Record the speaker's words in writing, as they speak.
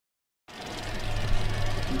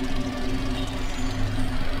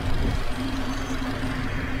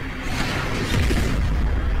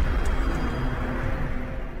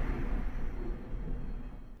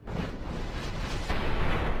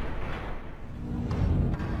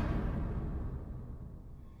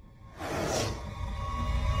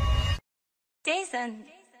Jason.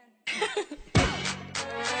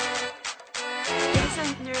 Jason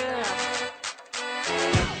Derulo.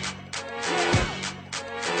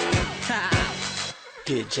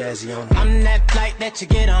 Get jazzy on. I'm that flight that you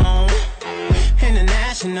get on.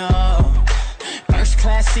 International. First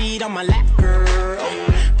class seat on my lap, girl.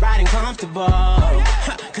 Riding comfortable.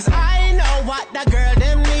 Cause I know what that girl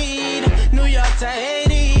them need. New York to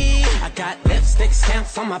Haiti. I got lipstick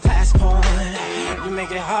stamps on my passport. You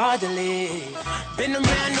make it hard to leave. Been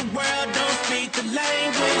around the world, don't speak the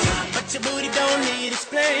language. But your booty don't need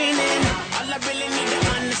explaining. All I really need to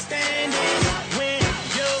understand is when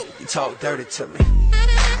you talk dirty to me.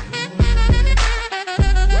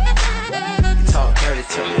 You talk dirty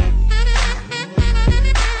to me.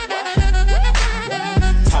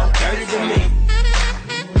 Talk dirty to me.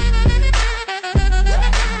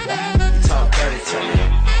 Talk dirty to me.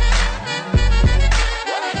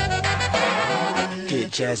 Get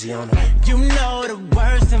jazzy on them. You know the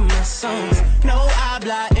words in my songs. No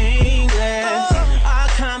habla English. Our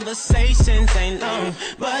conversations ain't long,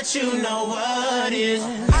 but you know what is.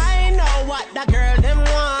 I know what that girl them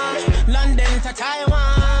want. London to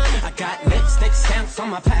Taiwan. I got lipstick stamps on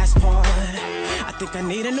my passport. I think I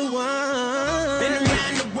need a new one. Been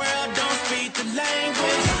around the world, don't speak the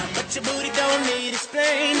language. But your booty don't need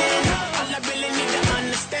explaining. All I really need to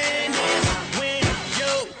understand is when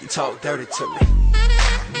you talk dirty to me.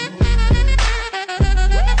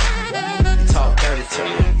 Talk dirty to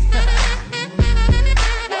me.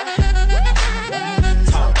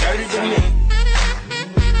 Talk dirty to me.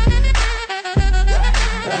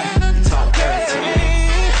 Talk dirty to me.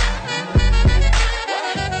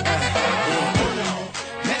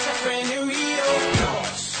 Met my friend in Rio.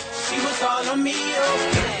 She was all on me.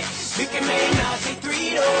 We can make Nazi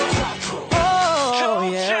 3 Oh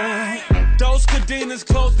yeah. Those cadenas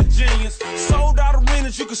close to genius. Sold out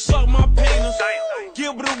arenas, you can suck my penis.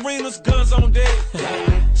 Gilbert arenas, guns on deck.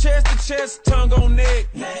 Chest to chest, tongue on neck.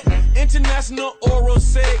 International oral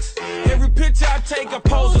sex. Every picture I take, I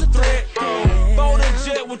pose a threat. Bold and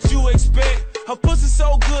jet, what you expect? Her pussy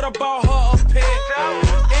so good, I bought her a pet.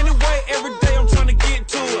 Anyway, every day I'm trying to get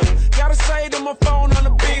to it. Gotta say to my phone on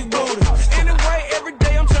the big booty. Anyway, every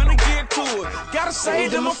day I'm trying to get to it. Gotta say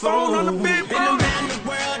to my phone on the big booty. Been around the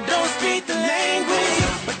world, don't speak the language.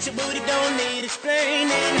 But your booty don't need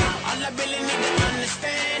explaining. All I really need to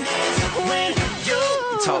understand is when you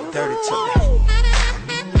talk dirty to me.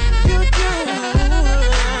 You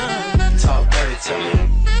talk dirty to me.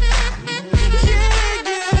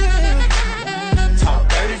 Talk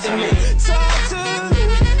dirty to me. Talk to me.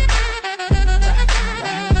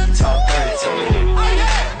 Talk dirty to me.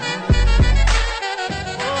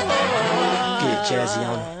 Get jazzy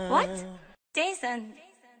on them. What? Jason.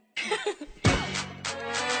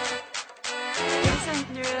 Jason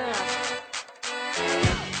Derulo.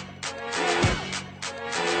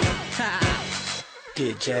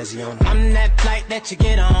 Get jazzy on them. I'm that flight that you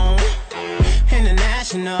get on.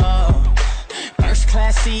 International. First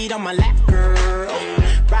class seat on my lap, girl.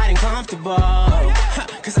 Riding comfortable.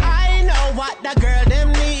 Cause I know what that girl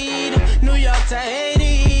them need. New York to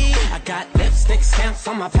Haiti. I got lipstick stamps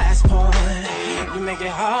on my passport. You make it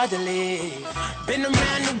hard to leave. Been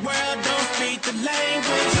around the world, don't speak the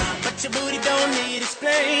language. But your booty don't need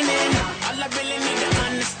explaining. All I really need to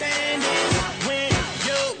understand is when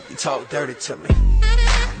you talk dirty to me.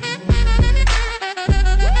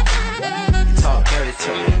 Talk dirty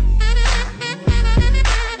to me.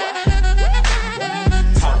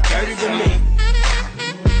 Talk dirty to me.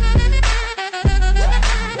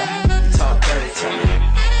 Talk dirty to me.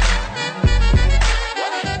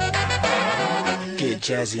 Get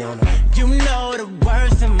jazzy on them. You know the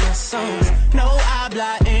words in my songs. No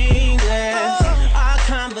habla English. Our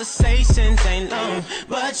conversations ain't long,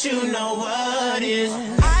 but you know what is.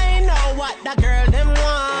 I know what that girl them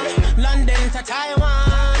want. London to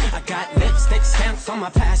Taiwan. I got lipstick stamps on my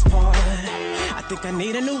passport. I think I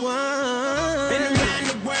need a new one. Been around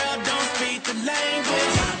the world, don't speak the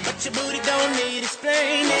language. But your booty don't need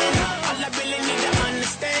explaining. All I really need to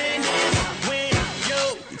understand is when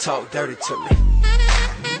you talk dirty to me.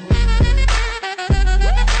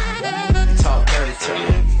 Talk dirty to me.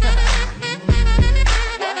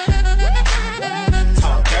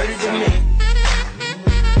 Talk dirty to me.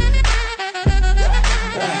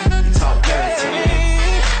 Talk dirty to me.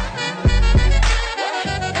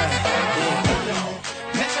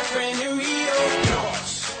 Met my friend in Rio.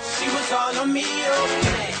 She was all on me.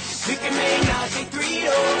 We can make Nazi 3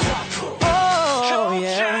 Oh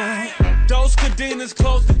yeah. Those cadenas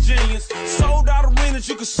close to genius. Sold out arenas,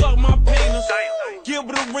 you can suck my penis.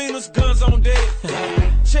 Gilbert Arenas, guns on deck.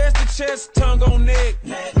 Chest to chest, tongue on neck.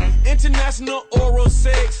 International oral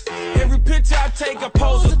sex. Every picture I take, I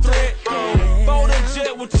pose a threat. Bold and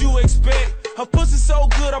jet, what you expect? Her pussy so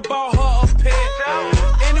good, I bought her a pet.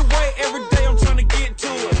 Anyway, every day I'm trying to get to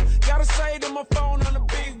it. Gotta say to my phone on the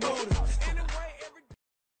big booty. Anyway, every day.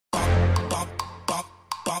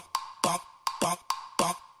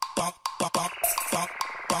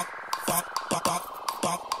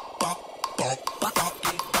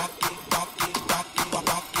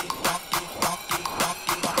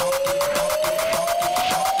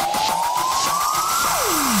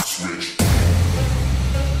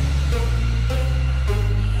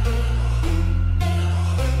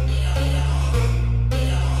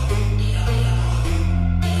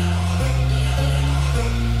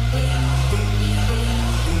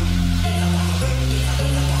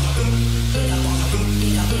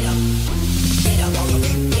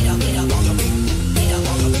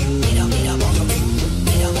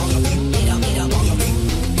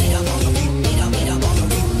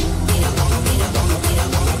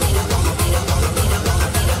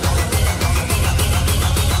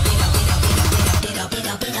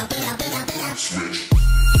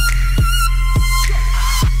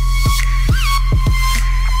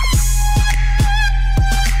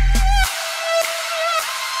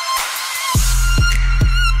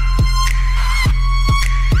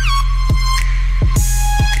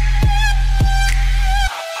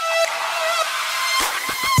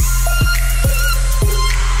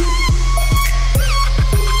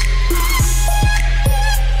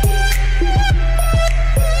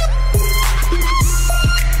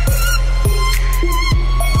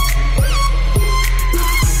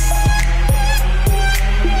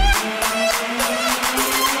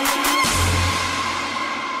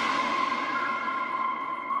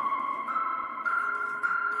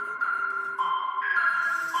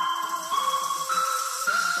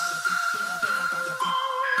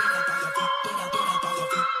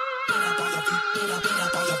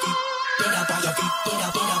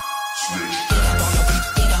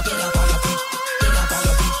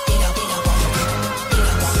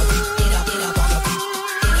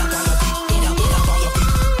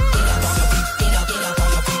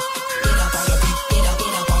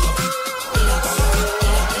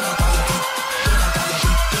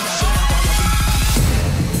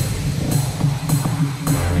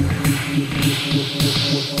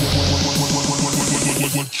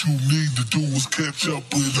 What you need to do is catch up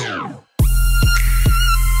with her.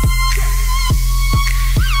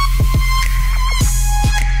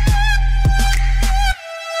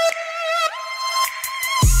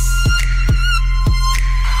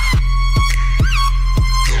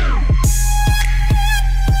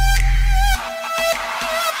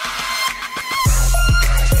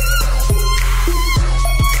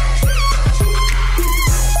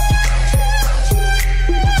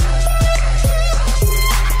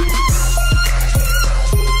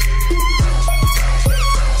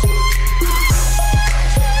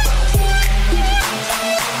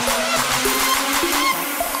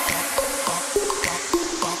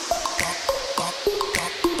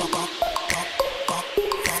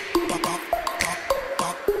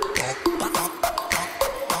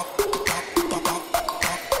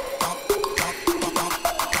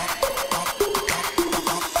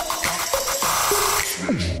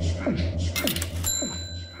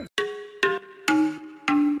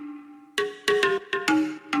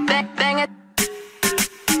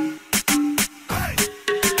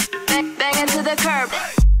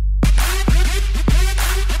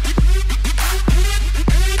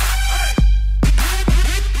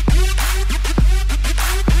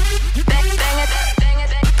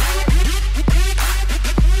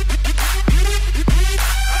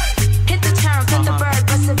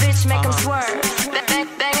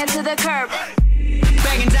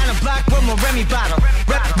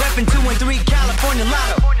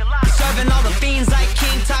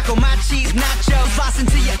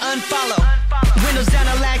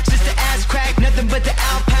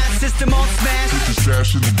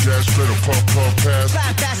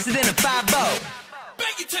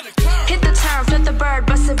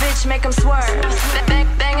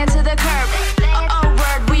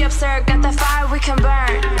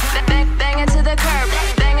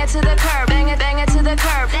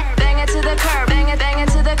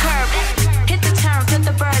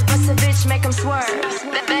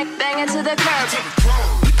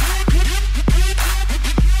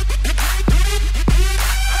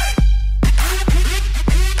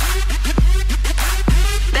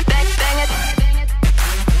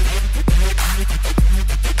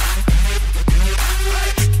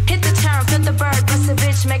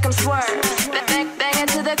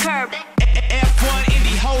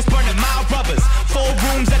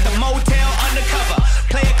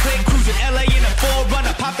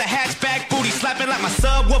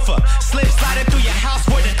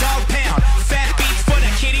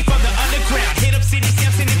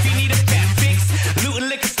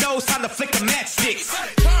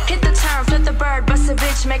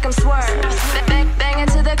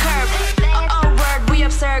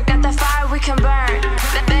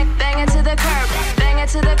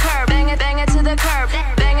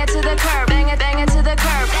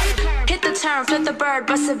 with the bird,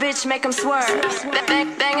 bust a bitch, make him swerve.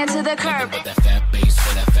 Bang into the curb.